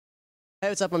Hey,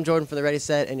 what's up? I'm Jordan from the Ready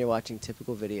Set, and you're watching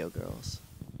Typical Video Girls.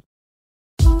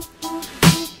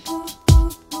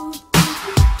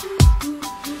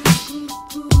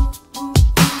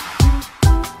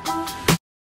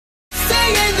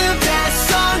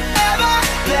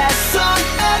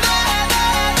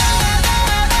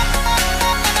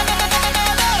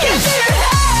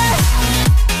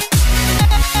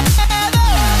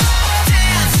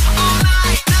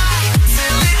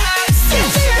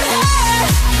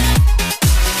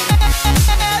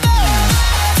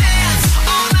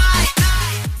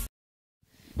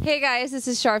 Hey guys, this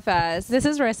is Sharfaz. This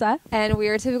is Rissa. And we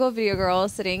are Typical Video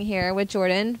Girls sitting here with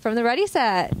Jordan from the Ready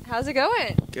Set. How's it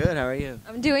going? Good, how are you?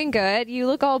 I'm doing good. You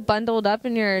look all bundled up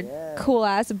in your cool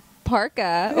ass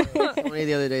parka. Somebody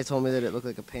the other day told me that it looked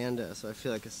like a panda, so I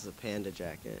feel like this is a panda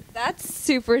jacket. That's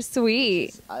super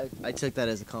sweet. I took that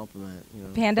as a compliment. You know.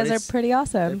 Pandas are pretty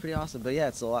awesome. They're pretty awesome, but yeah,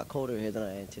 it's a lot colder here than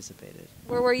I anticipated.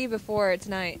 Where were you before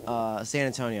tonight? San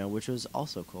Antonio, which was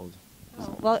also cold.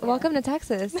 Oh, well, welcome to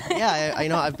Texas. Yeah, I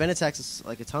know. I've been to Texas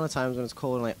like a ton of times when it's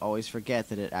cold, and I always forget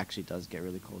that it actually does get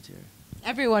really cold here.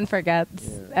 Everyone forgets.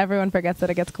 Yeah. Everyone forgets that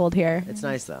it gets cold here. It's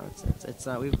nice though. It's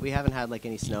not. We haven't had like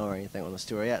any snow or anything on this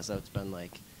tour yet, so it's been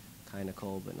like kind of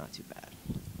cold, but not too bad.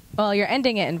 Well, you're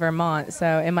ending it in Vermont,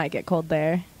 so it might get cold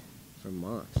there.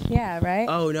 Vermont. Yeah, right?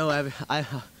 Oh no, I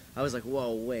was like,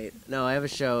 whoa, wait. No, I have a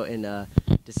show in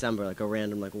December, like a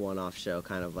random like one-off show,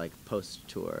 kind of like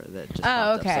post-tour that just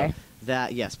popped okay. up. So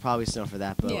that, yes, probably snow for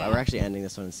that, but Yeah. we're actually ending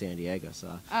this one in San Diego,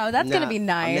 so. Oh, that's going to be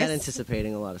nice. I'm not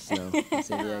anticipating a lot of snow in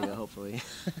San Diego, hopefully.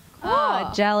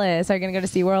 Oh, jealous. Are you going to go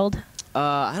to SeaWorld?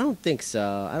 I don't think so.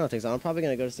 I'm probably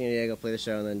going to go to San Diego, play the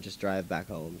show, and then just drive back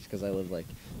home, just because I live like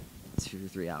 2 to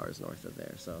 3 hours north of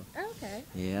there, so. Okay.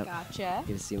 Yep. Gotcha.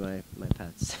 Get to see my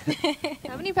pets.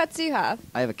 How many pets do you have?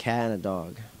 I have a cat and a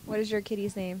dog. What is your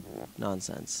kitty's name?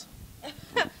 Nonsense.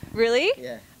 Really?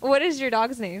 Yeah. What is your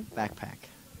dog's name? Backpack.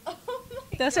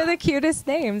 Those are the cutest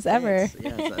names ever.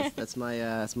 Thanks. That's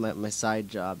my side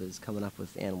job is coming up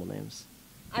with animal names.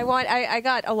 I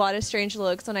got a lot of strange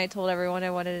looks when I told everyone I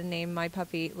wanted to name my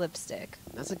puppy Lipstick.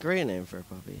 That's a great name for a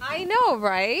puppy. I know,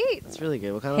 right? That's really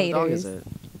good. What kind of dog is it?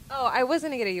 Oh, I was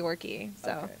going to get a Yorkie,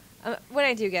 so when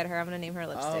I do get her, I'm going to name her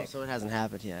Lipstick. Oh, so it hasn't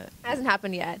happened yet. Hasn't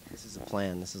happened yet. This is a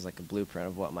plan. This is like a blueprint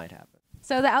of what might happen.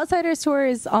 So the Outsiders tour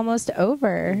is almost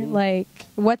over. Mm-hmm. Like,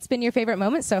 what's been your favorite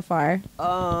moment so far?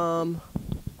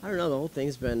 I don't know. The whole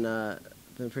thing's been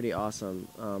pretty awesome.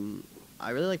 I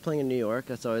really like playing in New York.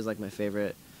 That's always like my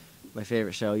favorite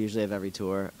show, usually of every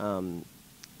tour.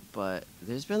 But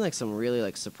there's been like some really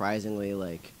like surprisingly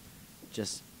like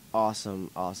just awesome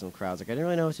crowds. Like I didn't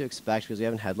really know what to expect because we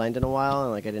haven't headlined in a while,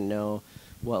 and like I didn't know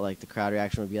what like the crowd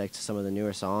reaction would be like to some of the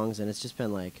newer songs, and it's just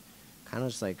been like kind of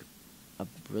just like a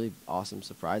really awesome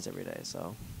surprise every day.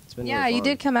 So it's been really fun. You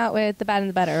did come out with The Bad and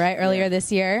the Better, right? Earlier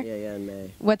this year. Yeah, in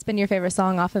May. What's been your favorite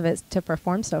song off of it to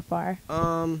perform so far?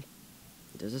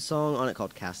 There's a song on it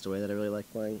called Castaway that I really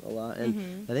like playing a lot,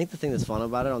 and I think the thing that's fun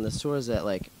about it on this tour is that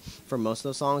like for most of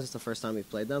those songs it's the first time we've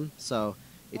played them, so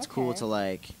it's cool to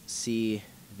like see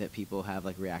that people have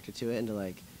like reacted to it and to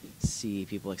like see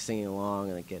people like singing along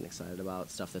and like getting excited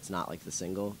about stuff that's not like the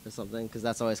single or something, because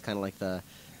that's always kind of like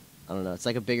I don't know, it's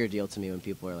like a bigger deal to me when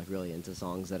people are like really into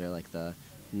songs that are like the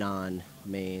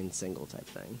non-main single type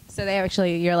thing. So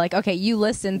you're like, okay, you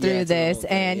listened through this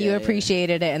and you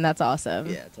appreciated it, and that's awesome.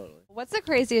 Yeah, totally. What's the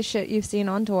craziest shit you've seen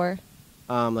on tour?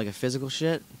 Like a physical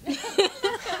shit.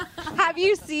 Have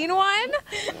you seen one?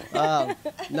 Not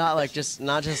in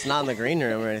the green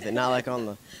room or anything. Not like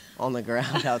on the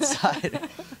ground outside.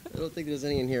 I don't think there's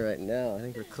any in here right now. I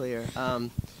think we're clear.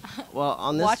 Well,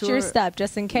 on this Watch tour, your step,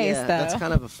 just in case, though. That's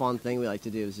kind of a fun thing we like to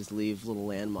do, is just leave little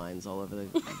landmines all over the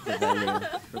venue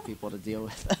for people to deal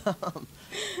with.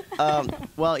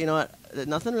 Well, you know what?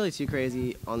 Nothing really too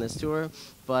crazy on this tour,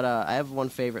 but I have one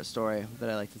favorite story that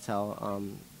I like to tell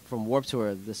from Warped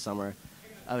Tour this summer.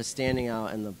 I was standing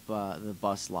out in the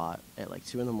bus lot at like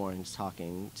 2 in the morning, just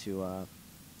talking. I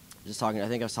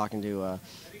think I was talking to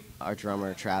our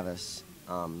drummer Travis,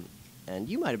 and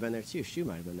you might have been there too. Shu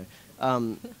might have been there.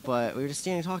 But we were just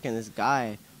standing talking. This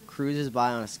guy cruises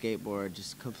by on a skateboard,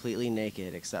 just completely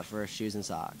naked except for shoes and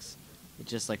socks. It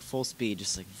just like full speed,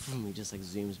 just like vroom, he just like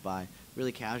zooms by,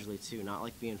 really casually too, not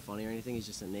like being funny or anything. He's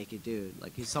just a naked dude,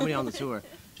 like he's somebody on the tour,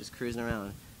 just cruising around.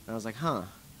 And I was like, huh,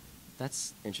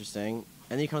 that's interesting.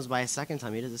 And then he comes by a second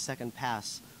time. He does a second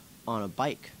pass on a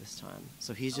bike this time.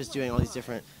 So he's just doing all these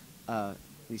different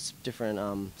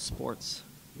sports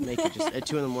naked, just at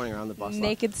 2 in the morning around the bus stop.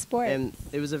 Naked sports. And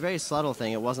it was a very subtle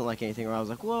thing. It wasn't like anything where I was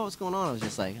like, whoa, what's going on? I was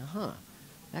just like, huh,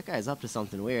 that guy's up to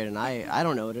something weird, and I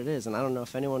don't know what it is, and I don't know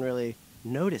if anyone really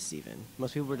notice even.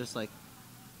 Most people were just like,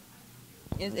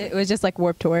 It was just like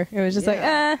Warped Tour. It was just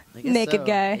naked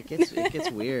guy. It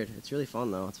gets weird. It's really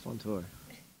fun though. It's a fun tour.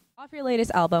 Off your latest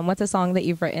album, what's a song that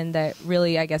you've written that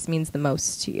really, I guess, means the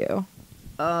most to you?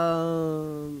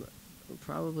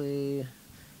 Probably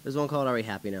there's one called "Are We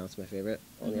Happy Now?" It's my favorite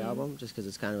on the album, just because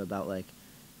it's kind of about like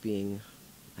being,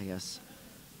 I guess,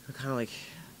 kind of like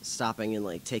stopping and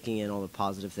like taking in all the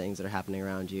positive things that are happening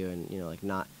around you, and like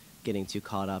not getting too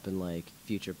caught up in like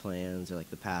future plans or like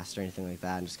the past or anything like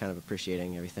that, and just kind of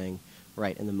appreciating everything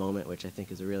right in the moment, which I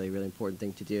think is a really, really important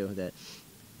thing to do that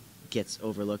gets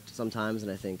overlooked sometimes,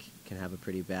 and I think can have a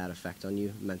pretty bad effect on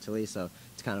you mentally. So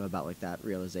it's kind of about like that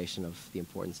realization of the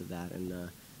importance of that, and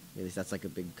at least that's like a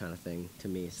big kind of thing to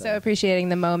me. So appreciating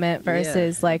the moment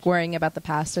versus like worrying about the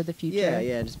past or the future.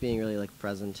 Yeah, just being really like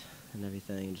present and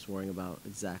everything, and just worrying about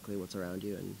exactly what's around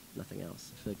you and nothing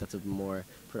else. I feel like that's a more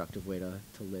productive way to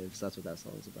live. So that's what that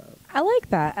song's about. I like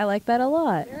that. I like that a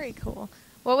lot. Very cool.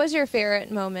 What was your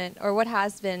favorite moment, or what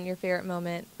has been your favorite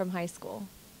moment from high school?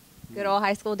 Good old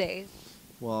high school days.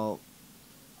 Well,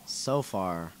 so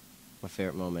far, my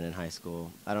favorite moment in high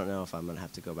school, I don't know if I'm going to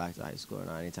have to go back to high school or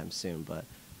not anytime soon, but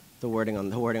the wording on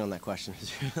that question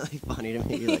is really funny to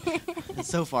me. Like,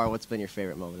 so far, what's been your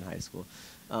favorite moment in high school?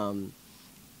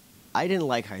 I didn't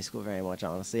like high school very much,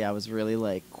 honestly. I was really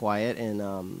like quiet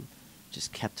and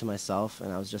just kept to myself,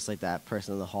 and I was just like that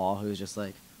person in the hall who was just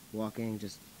like walking,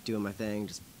 just doing my thing,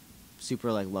 just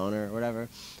super like loner or whatever.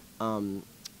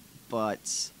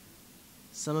 But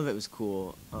some of it was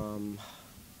cool.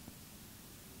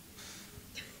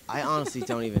 I honestly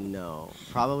don't even know.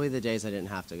 Probably the days I didn't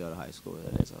have to go to high school were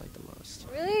the days I liked the most.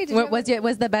 Really? What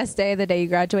was the best day the day you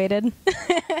graduated?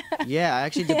 Yeah, I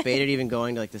actually debated even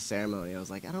going to like the ceremony. I was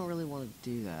like, I don't really want to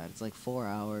do that. It's like 4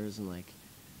 hours and like,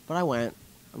 but I went.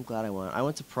 I'm glad I went. I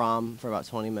went to prom for about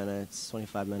 20 minutes,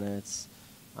 25 minutes.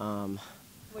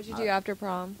 What'd you do after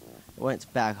prom? I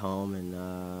went back home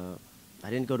and I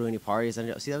didn't go to any parties. See,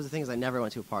 that was the thing, is I never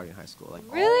went to a party in high school. Like,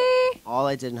 really? All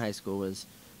I did in high school was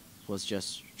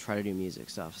just try to do music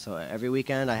stuff. So every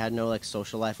weekend I had no like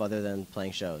social life other than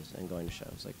playing shows and going to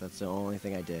shows. Like that's the only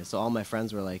thing I did. So all my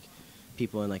friends were like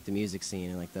people in like the music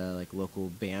scene and like the like local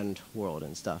band world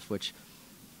and stuff, which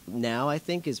now I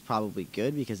think is probably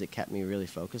good because it kept me really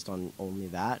focused on only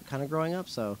that kind of growing up.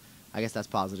 So I guess that's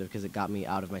positive because it got me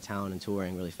out of my town and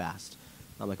touring really fast.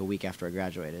 Like a week after I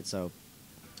graduated. So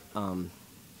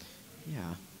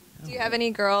yeah. Do you have any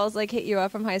girls like hit you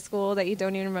up from high school that you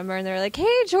don't even remember, and they're like,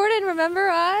 "Hey, Jordan, remember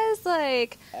us?"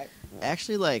 Like,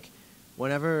 actually, like,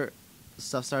 whenever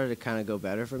stuff started to kind of go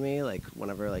better for me, like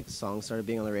whenever like songs started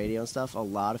being on the radio and stuff, a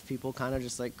lot of people kind of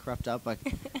just like crept up. Like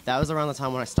that was around the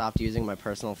time when I stopped using my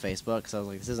personal Facebook, because I was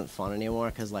like, this isn't fun anymore.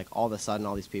 Because like all of a sudden,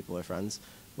 all these people are friends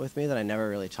with me that I never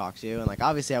really talked to, and like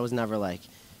obviously I was never like,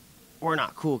 we're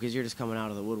not cool because you're just coming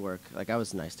out of the woodwork. Like I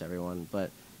was nice to everyone,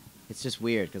 but it's just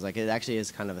weird because like it actually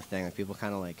is kind of a thing. Like people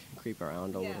kind of like creep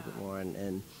around a little bit more,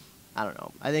 and I don't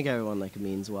know. I think everyone like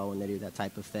means well when they do that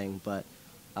type of thing, but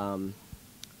I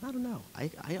don't know.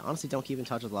 I honestly don't keep in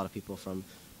touch with a lot of people from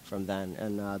then,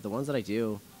 and the ones that I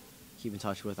do keep in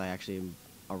touch with, I actually am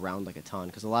around like a ton,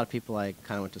 because a lot of people I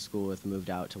kind of went to school with moved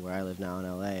out to where I live now in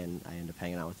LA, and I end up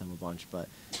hanging out with them a bunch. But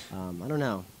I don't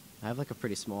know. I have like a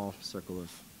pretty small circle of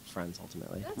friends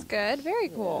ultimately. that's good. Very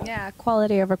cool. Yeah,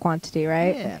 quality over quantity,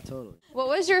 right? Yeah, totally. What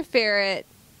was your favorite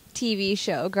TV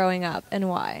show growing up, and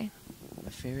why? My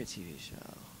favorite TV show.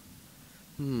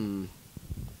 I don't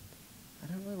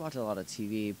really watch a lot of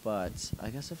TV, but I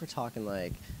guess if we're talking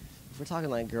like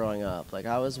growing up, like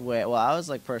I was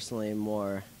like personally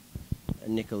more a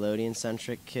Nickelodeon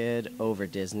centric kid over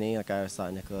Disney. Like I always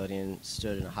thought Nickelodeon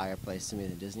stood in a higher place to me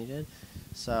than Disney did.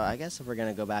 So I guess if we're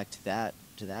gonna go back to that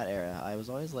era, I was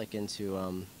always like into I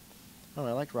don't know,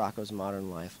 I liked Rocko's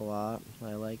Modern Life a lot.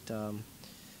 I liked I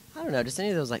don't know, just any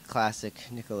of those like classic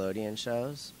Nickelodeon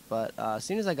shows. But as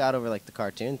soon as I got over like the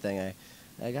cartoon thing,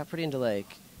 I got pretty into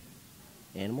like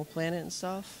Animal Planet and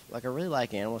stuff. Like I really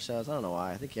like animal shows. I don't know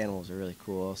why. I think animals are really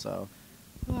cool. So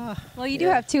well, you do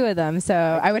have two of them, so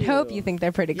I would hope you think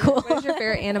they're pretty cool. What is your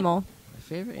favorite animal? My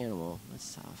favorite animal?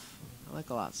 That's tough. I like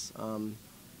lots.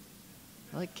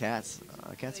 I like cats.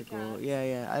 Cats are cool.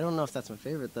 Yeah. I don't know if that's my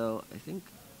favorite, though. I think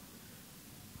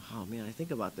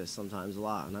about this sometimes a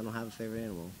lot, and I don't have a favorite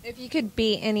animal. If you could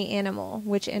be any animal,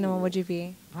 which animal would you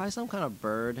be? Probably some kind of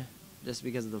bird, just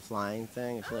because of the flying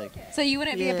thing. I feel like... So you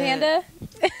wouldn't be a panda?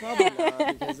 Probably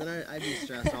not, because then I'd be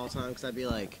stressed all the time, because I'd be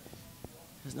like,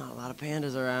 there's not a lot of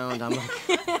pandas around. I'm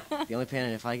like, the only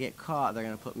panda, if I get caught, they're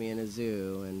going to put me in a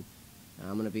zoo, and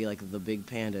I'm going to be like the big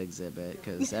panda exhibit,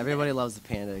 because everybody loves the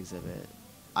panda exhibit.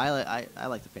 I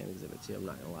like the fan exhibit too. I'm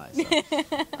not gonna lie.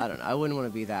 So I don't know. I wouldn't want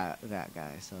to be that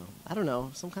guy. So I don't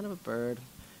know. Some kind of a bird,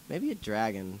 maybe a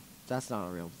dragon. That's not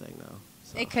a real thing though.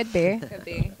 So. It could be. Could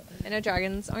be. I know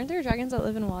dragons. Aren't there dragons that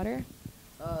live in water?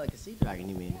 Like a sea dragon,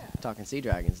 you mean? Yeah. Talking sea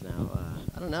dragons now.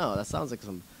 I don't know. That sounds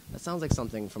like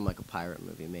something from like a pirate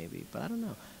movie, maybe. But I don't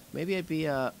know. Maybe it'd be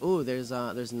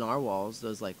there's narwhals,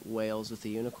 those like whales with the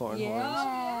unicorn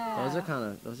horns. Those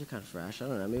are kind of fresh. I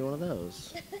don't know, maybe one of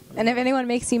those. And if anyone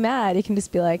makes you mad, you can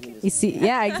just be like, you see,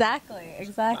 yeah,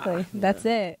 exactly. That's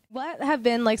it. What have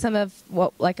been like some of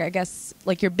I guess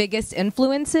like your biggest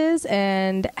influences,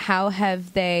 and how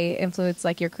have they influenced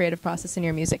like your creative process in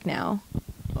your music now?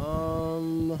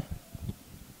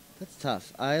 That's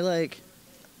tough. I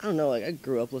don't know, like I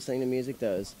grew up listening to music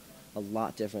that was a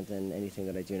lot different than anything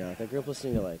that I do now. Like, I grew up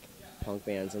listening to like punk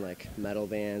bands and like metal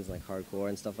bands and like hardcore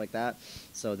and stuff like that.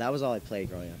 So that was all I played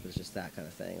growing up, was just that kind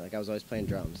of thing. Like I was always playing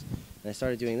drums. And I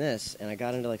started doing this, and I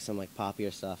got into like some like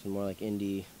poppier stuff and more like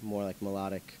indie, more like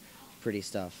melodic, pretty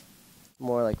stuff.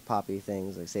 More like poppy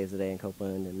things like Save the Day in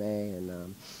Copeland in May,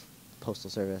 and Postal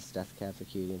Service, Death Cab for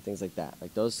Cutie, and things like that.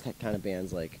 Like those kind of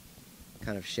bands like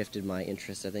kind of shifted my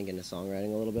interest, I think, into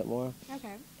songwriting a little bit more.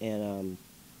 Okay. And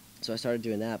so I started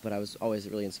doing that, but I was always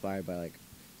really inspired by like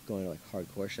going to like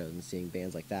hardcore shows and seeing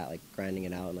bands like that, like grinding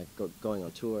it out and like going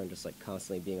on tour and just like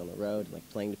constantly being on the road and like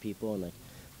playing to people and like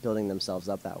building themselves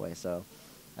up that way. So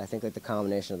I think like the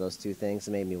combination of those two things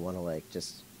made me want to like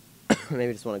just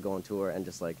maybe just want to go on tour and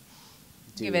just like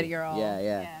give it your all.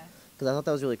 Yeah. Because I thought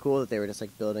that was really cool that they were just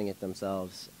like building it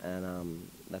themselves, and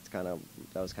that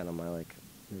was kind of my like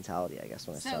mentality, I guess,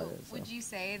 when I started. So would you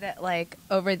say that like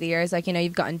over the years, like, you know,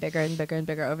 you've gotten bigger and bigger and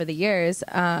bigger over the years,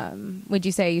 would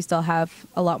you say you still have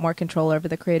a lot more control over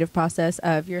the creative process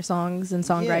of your songs and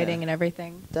songwriting and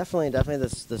everything? Definitely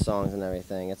the songs and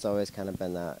everything. It's always kind of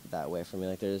been that way for me.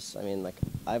 Like like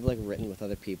I've like written with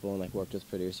other people and like worked with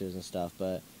producers and stuff,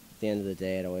 but at the end of the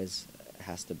day it always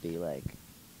has to be like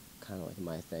kind of like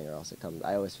my thing, or else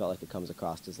I always felt like it comes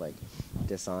across as like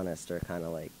dishonest or kind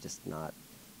of like just not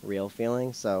real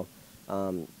feeling. So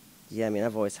I mean,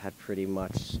 I've always had pretty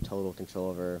much total control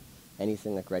over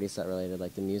anything like Ready Set related,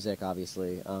 like the music,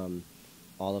 obviously,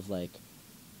 all of like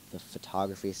the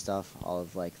photography stuff, all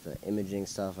of like the imaging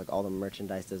stuff, like all the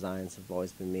merchandise designs have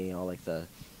always been me. All the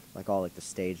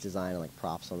stage design and like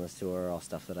props on this tour, all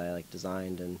stuff that I like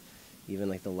designed, and even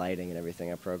like the lighting and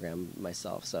everything I programmed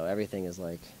myself. So everything is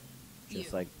like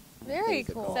just like very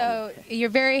cool. So you're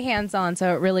very hands-on,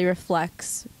 so it really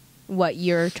reflects what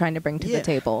you're trying to bring to the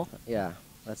table. Yeah,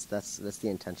 that's the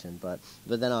intention. But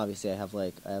then obviously I have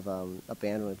a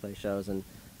band when we play shows, and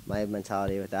my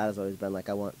mentality with that has always been like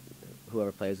I want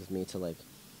whoever plays with me to like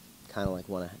kind of like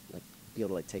want to like be able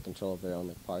to like take control of their own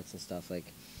like parts and stuff. Like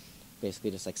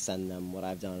basically just like send them what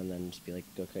I've done, and then just be like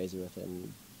go crazy with it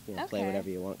and play whatever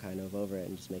you want kind of over it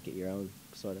and just make it your own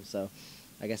sort of. So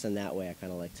I guess in that way I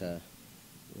kind of like to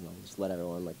just let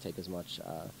everyone like take as much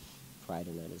pride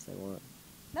in it as they want.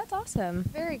 That's awesome.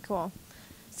 Very cool.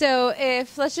 So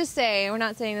if, let's just say, we're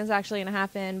not saying this is actually going to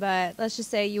happen, but let's just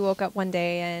say you woke up one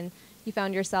day and you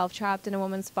found yourself trapped in a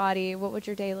woman's body, what would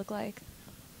your day look like?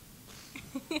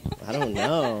 I don't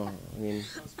know. I mean,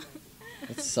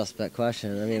 that's a suspect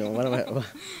question. I mean, what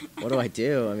do I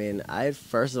do? I mean, I'd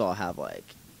first of all have like,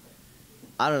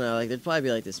 I don't know, like there'd probably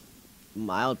be like this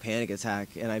mild panic attack,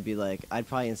 and I'd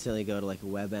probably instantly go to like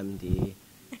WebMD,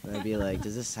 and I'd be like,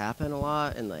 does this happen a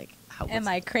lot? And like, am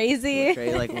I crazy?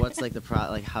 Like, what's like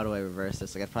like how do I reverse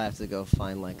this? Like, I'd probably have to go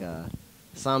find like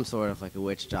some sort of like a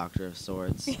witch doctor of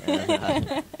sorts,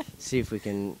 and see if we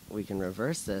can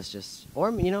reverse this.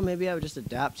 Or maybe I would just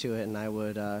adapt to it, and I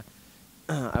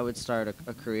would start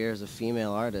a career as a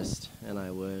female artist, and I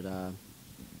would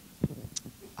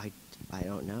I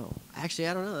don't know. Actually,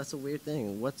 I don't know. That's a weird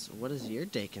thing. What does your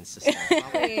day consist of?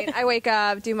 I wake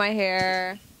up, do my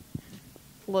hair,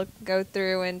 go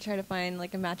through and try to find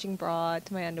like a matching bra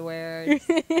to my underwear.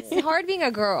 It's hard being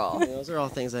a girl. I mean, those are all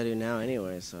things I do now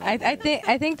anyway. So I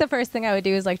think the first thing I would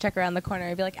do is like check around the corner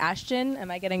and be like, Ashton,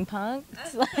 am I getting punked?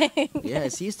 Like, yeah,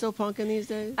 is he still punking these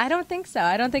days? I don't think so.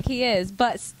 I don't think he is.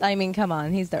 But I mean, come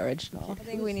on, he's the original. I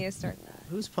think we need to start that.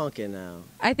 Who's punking now?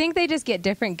 I think they just get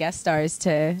different guest stars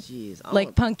to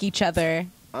punk each other.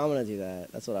 I'm gonna do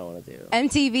that. That's what I want to do.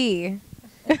 MTV.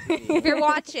 If you're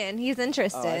watching, he's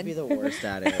interested. Oh, I'd be the worst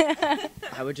at it.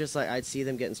 I would just I'd see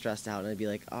them getting stressed out, and I'd be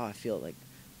like, oh, I feel like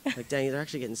dang, they're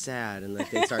actually getting sad, and like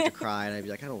they'd start to cry, and I'd be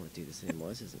like, I don't want to do this anymore.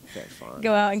 This isn't very fun.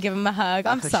 Go out and give him a hug.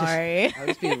 I'm sorry. I would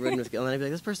just be rude, and then I'd be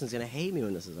like, this person's gonna hate me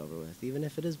when this is over with, even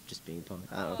if it is just being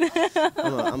punked. I don't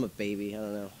know. I'm a baby. I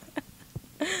don't know.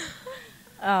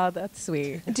 Oh, that's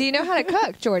sweet. Do you know how to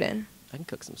cook, Jordan? I can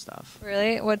cook some stuff.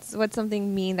 Really? What's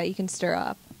something mean that you can stir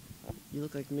up? You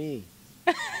look like me.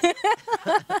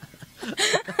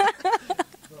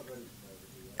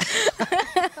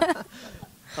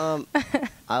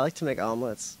 I like to make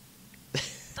omelets.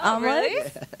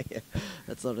 Omelets? Yeah,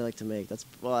 that's what I like to make. That's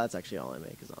actually all I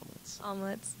make is omelets.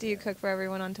 Omelets. Do you cook for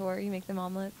everyone on tour? You make them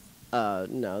omelets?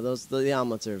 No, the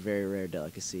omelets are a very rare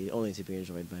delicacy, only to be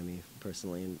enjoyed by me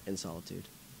personally in solitude.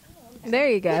 There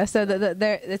you go. So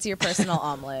that's your personal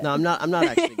omelet. No, I'm not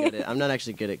actually good at. I'm not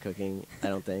actually good at cooking. I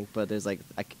don't think. But there's like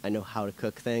I know how to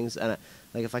cook things, and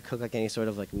like if I cook like any sort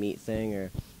of like meat thing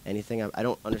or anything, I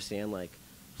don't understand like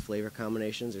flavor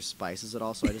combinations or spices at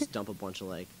all. So I just dump a bunch of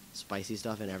like spicy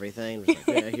stuff in everything. Just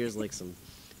like, yeah, here's like some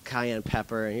cayenne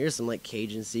pepper, and here's some like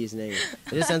Cajun seasoning. It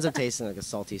just ends up tasting like a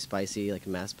salty, spicy like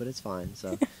mess, but it's fine.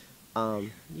 So,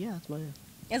 yeah, it's my.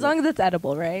 As long as it's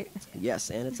edible, right? Yes,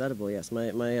 and it's edible. Yes,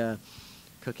 my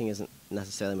cooking isn't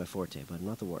necessarily my forte, but I'm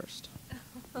not the worst.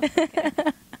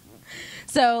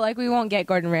 So, like, we won't get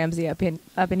Gordon Ramsay up in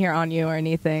here on you or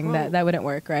anything. That wouldn't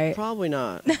work, right? Probably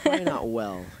not. Probably not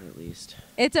well, at least.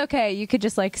 It's okay. You could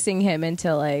just like sing him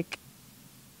into like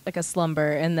a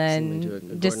slumber, and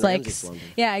then just Gordon like Ramsay slumber.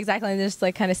 yeah, exactly, and just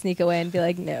like kind of sneak away and be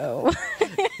like, no.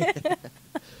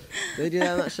 Do they do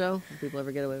that on that show? Do people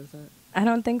ever get away with that? I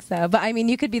don't think so. But I mean,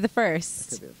 you could be the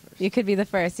first. I could be the first. You could be the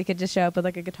first. You could just show up with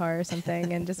like a guitar or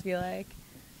something and just be like,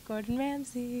 Gordon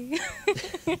Ramsay.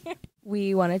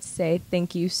 We wanted to say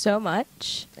thank you so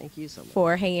much. Thank you so much.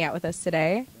 For hanging out with us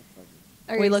today.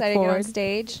 Are We you look excited to get on forward-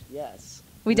 stage? Yes.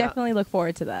 We Now- definitely look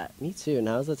forward to that. Me too.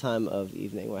 Now's the time of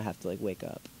evening where I have to like wake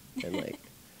up and like,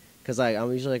 cause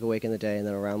I'm usually like awake in the day, and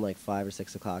then around like 5 or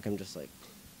 6 o'clock I'm just like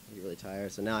really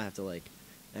tired. So now I have to like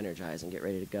energize and get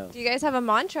ready to go. Do you guys have a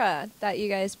mantra that you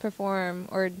guys perform,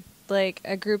 or like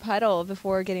a group huddle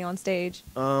before getting on stage?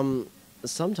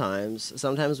 Sometimes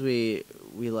we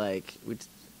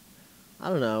I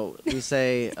don't know. We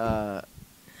say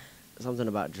something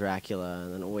about Dracula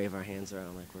and then wave our hands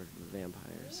around like we're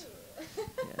vampires.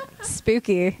 Yeah.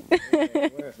 Spooky.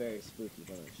 We're a very spooky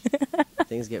bunch.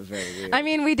 Things get very weird. I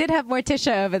mean, we did have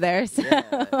Morticia over there, so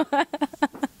Yeah.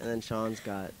 And then Sean's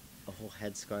got a whole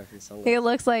headscarf and sunglasses. it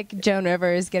looks like Joan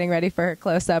Rivers getting ready for her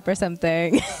close-up or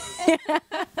something.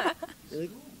 You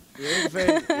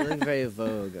look very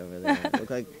Vogue over there. Look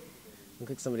like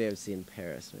somebody I would see in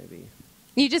Paris, maybe.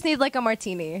 You just need like a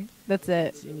martini. That's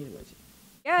it. So you need a martini.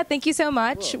 Yeah, thank you so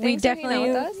much. Cool. We Thanks for hanging out definitely,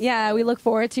 with us. yeah, we look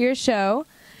forward to your show.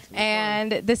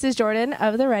 And this is Jordan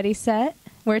of the Ready Set.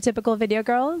 We're Typical Video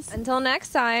Girls. Until next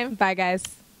time. Bye, guys.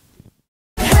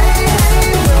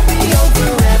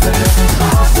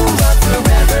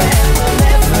 Forever and we'll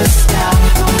never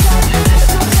stop.